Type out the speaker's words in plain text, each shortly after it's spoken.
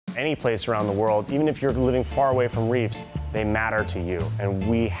any place around the world, even if you're living far away from reefs, they matter to you. And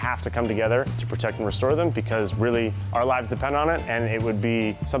we have to come together to protect and restore them because really our lives depend on it, and it would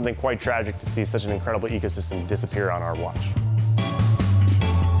be something quite tragic to see such an incredible ecosystem disappear on our watch.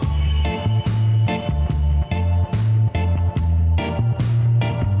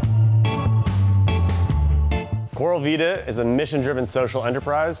 Coral Vita is a mission-driven social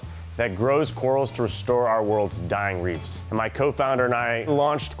enterprise that grows corals to restore our world's dying reefs. And my co-founder and I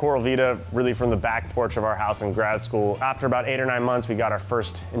launched Coral Vita really from the back porch of our house in grad school. After about 8 or 9 months, we got our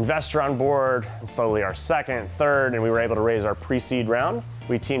first investor on board, and slowly our second, third, and we were able to raise our pre-seed round.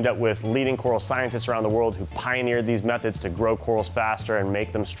 We teamed up with leading coral scientists around the world who pioneered these methods to grow corals faster and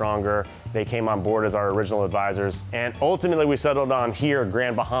make them stronger. They came on board as our original advisors. And ultimately, we settled on here,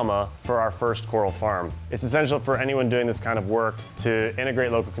 Grand Bahama, for our first coral farm. It's essential for anyone doing this kind of work to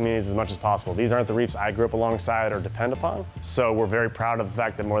integrate local communities as much as possible. These aren't the reefs I grew up alongside or depend upon. So we're very proud of the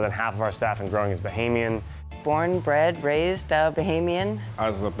fact that more than half of our staff in growing is Bahamian. Born, bred, raised Bahamian.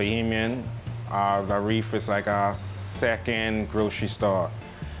 As a Bahamian, the reef is like a second grocery store.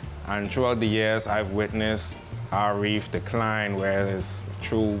 And throughout the years, I've witnessed our reef decline, where it's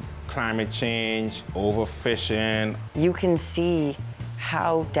through climate change, overfishing. You can see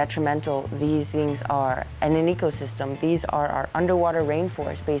how detrimental these things are in an ecosystem. These are our underwater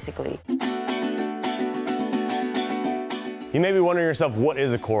rainforest, basically. You may be wondering yourself, what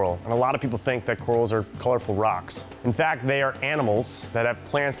is a coral? And a lot of people think that corals are colorful rocks. In fact, they are animals that have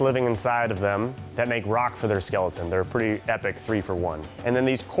plants living inside of them that make rock for their skeleton. They're a pretty epic 3-for-1. And then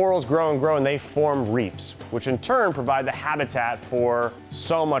these corals grow and grow and they form reefs, which in turn provide the habitat for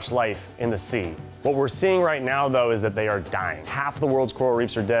so much life in the sea. What we're seeing right now, though, is that they are dying. Half the world's coral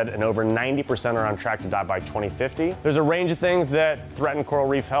reefs are dead, and over 90% are on track to die by 2050. There's a range of things that threaten coral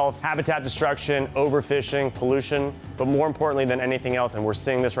reef health: habitat destruction, overfishing, pollution, but more importantly than anything else, and we're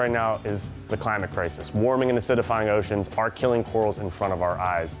seeing this right now, is the climate crisis. Warming and acidifying oceans are killing corals in front of our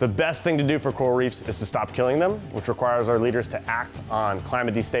eyes. The best thing to do for coral reefs is to stop killing them, which requires our leaders to act on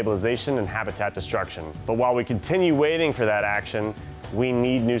climate destabilization and habitat destruction. But while we continue waiting for that action, we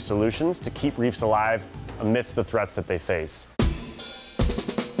need new solutions to keep reefs alive amidst the threats that they face.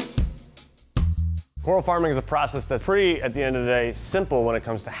 Coral farming is a process that's pretty, at the end of the day, simple when it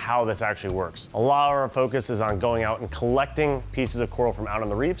comes to how this actually works. A lot of our focus is on going out and collecting pieces of coral from out on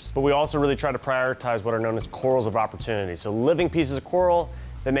the reefs, but we also really try to prioritize what are known as corals of opportunity. So living pieces of coral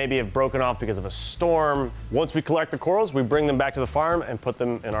that maybe have broken off because of a storm. Once we collect the corals, we bring them back to the farm and put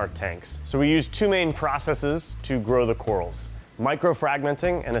them in our tanks. So we use 2 main processes to grow the corals: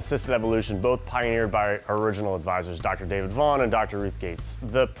 microfragmenting and assisted evolution, both pioneered by our original advisors, Dr. David Vaughan and Dr. Ruth Gates.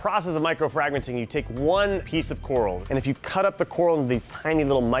 The process of microfragmenting, you take one piece of coral, and if you cut up the coral into these tiny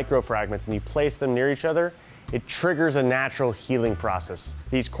little microfragments and you place them near each other, it triggers a natural healing process.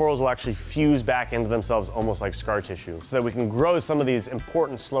 These corals will actually fuse back into themselves almost like scar tissue, so that we can grow some of these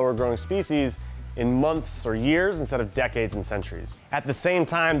important, slower growing species in months or years instead of decades and centuries. At the same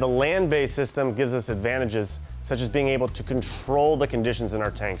time, the land-based system gives us advantages such as being able to control the conditions in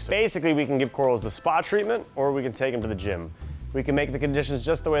our tanks. So basically, we can give corals the spa treatment, or we can take them to the gym. We can make the conditions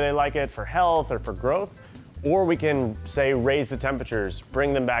just the way they like it for health or for growth, or we can, say, raise the temperatures,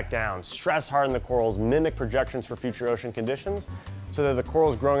 bring them back down, stress harden the corals, mimic projections for future ocean conditions, so that the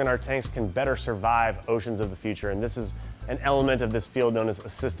corals growing in our tanks can better survive oceans of the future. And this is an element of this field known as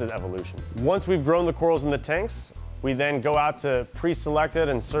assisted evolution. Once we've grown the corals in the tanks, we then go out to pre-selected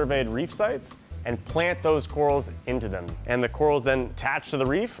and surveyed reef sites and plant those corals into them. And the corals then attach to the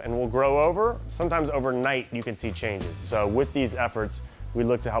reef and will grow over. Sometimes overnight you can see changes. So with these efforts, we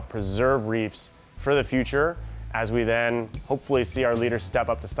look to help preserve reefs for the future, as we then hopefully see our leaders step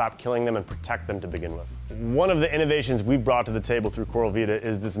up to stop killing them and protect them to begin with. One of the innovations we've brought to the table through Coral Vita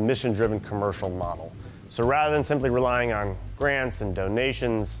is this mission-driven commercial model. So rather than simply relying on grants and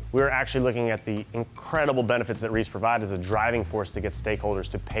donations, we're actually looking at the incredible benefits that reefs provide as a driving force to get stakeholders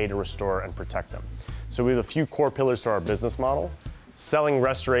to pay to restore and protect them. So we have a few core pillars to our business model: selling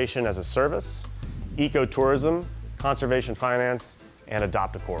restoration as a service, ecotourism, conservation finance, and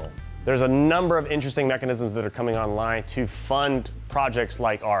adopt a coral. There's a number of interesting mechanisms that are coming online to fund projects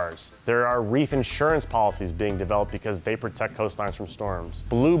like ours. There are reef insurance policies being developed because they protect coastlines from storms.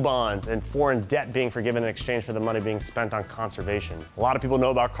 Blue bonds and foreign debt being forgiven in exchange for the money being spent on conservation. A lot of people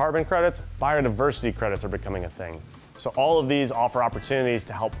know about carbon credits. Biodiversity credits are becoming a thing. So all of these offer opportunities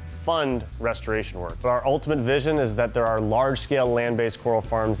to help fund restoration work. But our ultimate vision is that there are large-scale land-based coral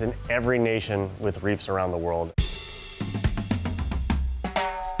farms in every nation with reefs around the world.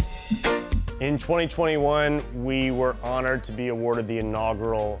 In 2021, we were honored to be awarded the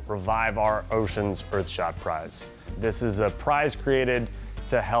inaugural Revive Our Oceans Earthshot Prize. This is a prize created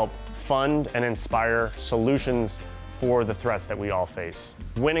to help fund and inspire solutions for the threats that we all face.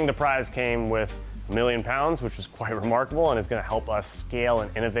 Winning the prize came with £1 million, which was quite remarkable, and it's going to help us scale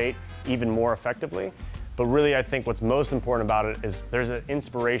and innovate even more effectively. But really, I think what's most important about it is there's an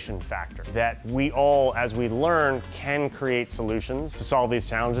inspiration factor that we all, as we learn, can create solutions to solve these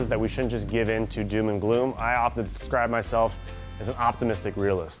challenges, that we shouldn't just give in to doom and gloom. I often describe myself as an optimistic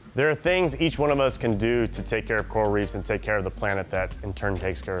realist. There are things each one of us can do to take care of coral reefs and take care of the planet that in turn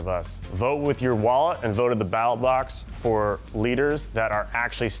takes care of us. Vote with your wallet and vote at the ballot box for leaders that are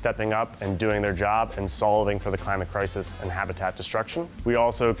actually stepping up and doing their job and solving for the climate crisis and habitat destruction. We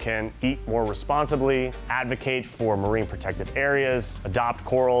also can eat more responsibly, advocate for marine protected areas, adopt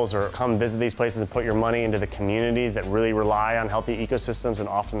corals, or come visit these places and put your money into the communities that really rely on healthy ecosystems and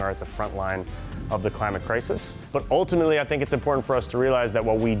often are at the front line of the climate crisis. But ultimately, I think it's important for us to realize that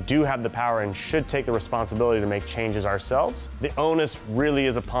while we do have the power and should take the responsibility to make changes ourselves, the onus really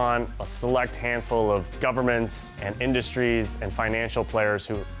is upon a select handful of governments and industries and financial players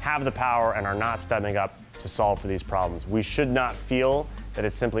who have the power and are not stepping up to solve for these problems. We should not feel that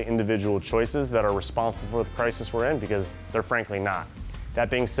it's simply individual choices that are responsible for the crisis we're in, because they're frankly not. That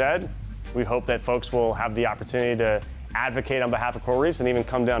being said, we hope that folks will have the opportunity to advocate on behalf of coral reefs and even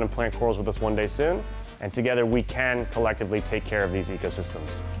come down and plant corals with us one day soon. And together we can collectively take care of these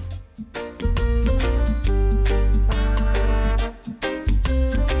ecosystems.